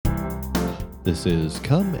This is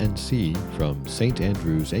Come and See from St.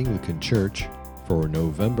 Andrew's Anglican Church for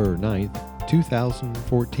November 9th,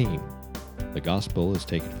 2014. The Gospel is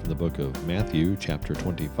taken from the book of Matthew, chapter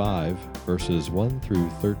 25, verses 1 through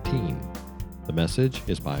 13. The message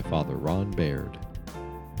is by Father Ron Baird.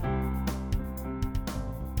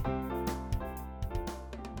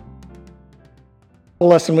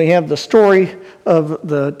 Lesson, we have the story of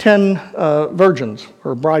the 10 virgins,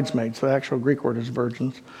 or bridesmaids. The actual Greek word is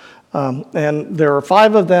virgins. And there are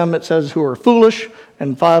 5 of them, it says, who are foolish,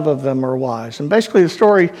 and 5 of them are wise. And basically the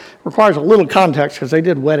story requires a little context because they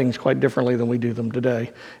did weddings quite differently than we do them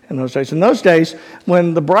today in those days. In those days,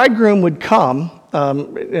 when the bridegroom would come,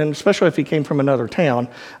 and especially if he came from another town,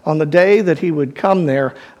 on the day that he would come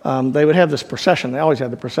there, they would have this procession. They always had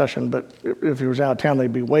the procession, but if he was out of town,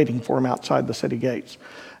 they'd be waiting for him outside the city gates.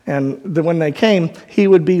 And when they came, he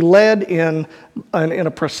would be led in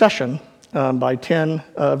a procession by 10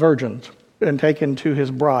 virgins and taken to his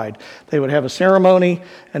bride. They would have a ceremony,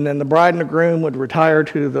 and then the bride and the groom would retire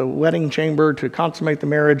to the wedding chamber to consummate the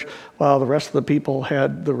marriage while the rest of the people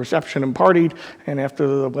had the reception and partied. And after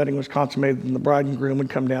the wedding was consummated, then the bride and groom would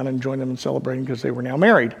come down and join them in celebrating because they were now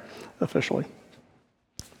married officially.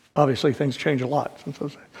 Obviously, things change a lot since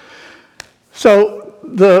those days. So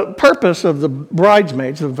the purpose of the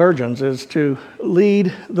bridesmaids, the virgins, is to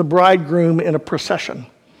lead the bridegroom in a procession.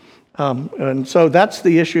 And so that's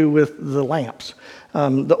the issue with the lamps.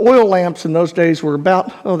 The oil lamps in those days were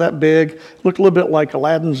about, that big. Looked a little bit like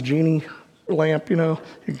Aladdin's genie lamp, You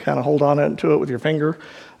can kind of hold on to it with your finger.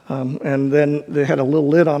 And then they had a little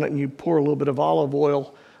lid on it, and you pour a little bit of olive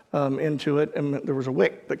oil into it, and there was a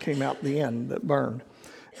wick that came out the end that burned.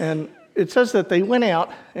 And it says that they went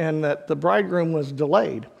out and that the bridegroom was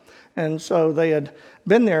delayed. And so they had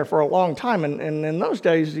been there for a long time. And in those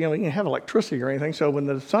days, you didn't have electricity or anything. So when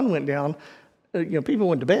the sun went down, people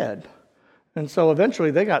went to bed. And so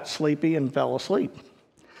eventually they got sleepy and fell asleep.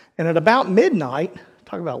 And at about midnight,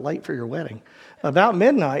 talk about late for your wedding, about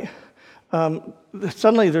midnight,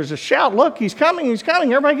 suddenly there's a shout, "Look, he's coming,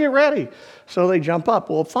 everybody get ready." So they jump up.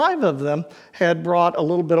 Well, 5 of them had brought a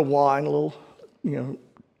little bit of wine, a little,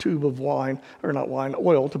 tube of wine, or not wine,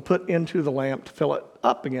 oil, to put into the lamp to fill it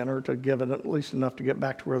up again, or to give it at least enough to get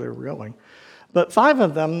back to where they were going. But 5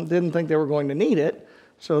 of them didn't think they were going to need it,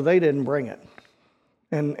 so they didn't bring it.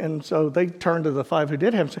 And so they turned to the 5 who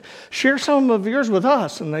did have, said, "Share some of yours with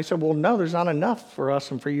us." And they said, "Well, no, there's not enough for us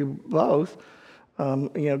and for you both. Go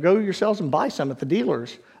yourselves and buy some at the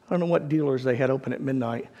dealers." I don't know what dealers they had open at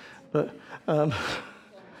midnight, but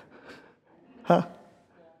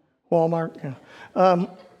Walmart, yeah.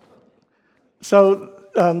 So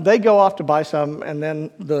they go off to buy some, and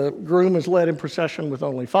then the groom is led in procession with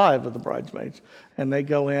only 5 of the bridesmaids. And they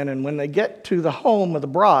go in, and when they get to the home of the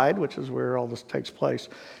bride, which is where all this takes place,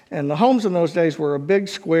 and the homes in those days were a big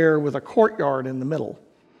square with a courtyard in the middle.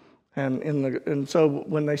 And so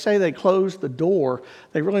when they say they closed the door,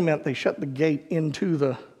 they really meant they shut the gate into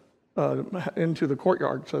the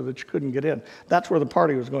courtyard so that you couldn't get in. That's where the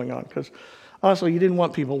party was going on, because honestly, you didn't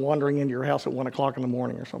want people wandering into your house at 1 o'clock in the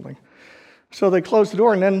morning or something. So they close the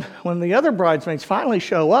door, and then when the other bridesmaids finally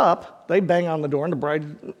show up, they bang on the door, and the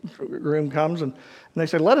bridegroom comes, and they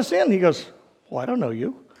say, "Let us in." He goes, "Well, I don't know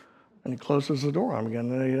you." And he closes the door on them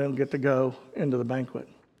again, and they don't get to go into the banquet.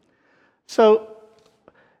 So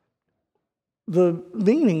the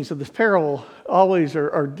meanings of this parable always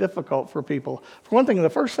are difficult for people. For one thing, the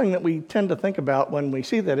first thing that we tend to think about when we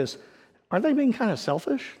see that is, aren't they being kind of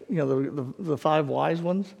selfish? The 5 wise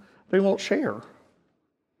ones, they won't share.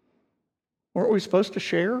 Weren't we supposed to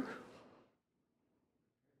share? Of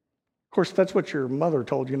course, that's what your mother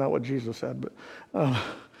told you, not what Jesus said.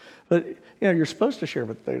 But you're supposed to share,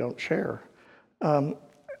 but they don't share. And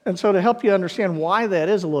so to help you understand why that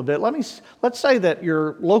is a little bit, let's say that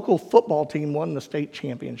your local football team won the state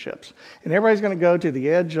championships, and everybody's going to go to the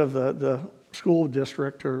edge of the school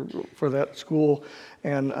district or for that school,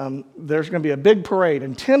 and there's going to be a big parade,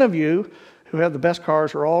 and 10 of you who have the best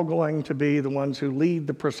cars are all going to be the ones who lead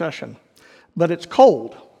the procession. But it's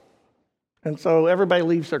cold, and so everybody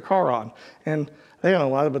leaves their car on, and they don't know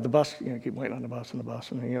why, but the bus, keep waiting on the bus, and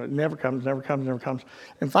it never comes.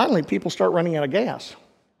 And finally, people start running out of gas,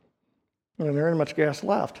 and there isn't much gas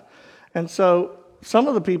left. And so some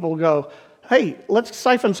of the people go, "Hey, let's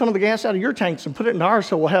siphon some of the gas out of your tanks and put it in ours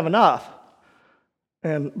so we'll have enough."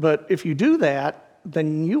 But if you do that,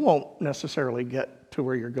 then you won't necessarily get to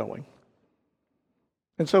where you're going.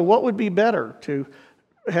 And so what would be better, to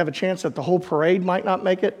have a chance that the whole parade might not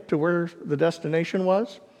make it to where the destination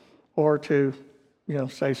was, or to,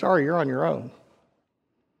 say, "Sorry, you're on your own"?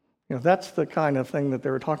 That's the kind of thing that they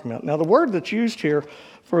were talking about. Now, the word that's used here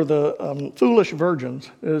for the foolish virgins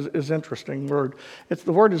is interesting word.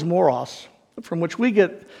 The word is moros, from which we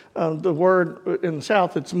get the word in the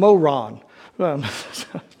South, it's moron.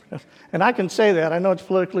 And I can say that. I know it's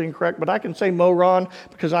politically incorrect, but I can say moron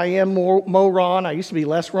because I am moron. I used to be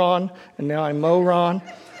less Ron, and now I'm moron.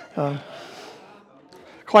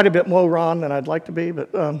 Quite a bit more Ron than I'd like to be,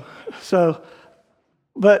 so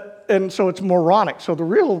it's moronic. So the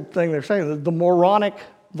real thing they're saying is the moronic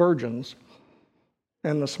virgins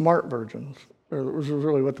and the smart virgins, was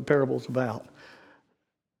really what the parable's about.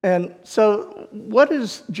 And so what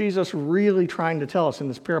is Jesus really trying to tell us in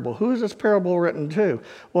this parable? Who is this parable written to?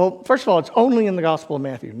 Well, first of all, it's only in the Gospel of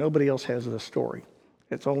Matthew. Nobody else has this story.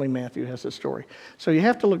 It's only Matthew has this story. So you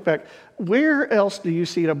have to look back. Where else do you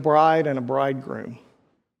see a bride and a bridegroom?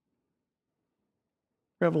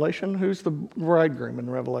 Revelation. Who's the bridegroom in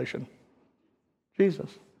Revelation? Jesus.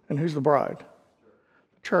 And who's the bride?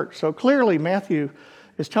 The church. So clearly Matthew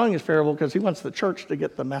is telling his parable because he wants the church to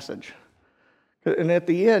get the message. And at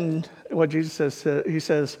the end, what Jesus says, he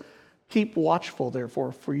says, keep watchful,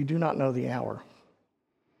 therefore, for you do not know the hour.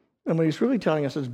 And what he's really telling us is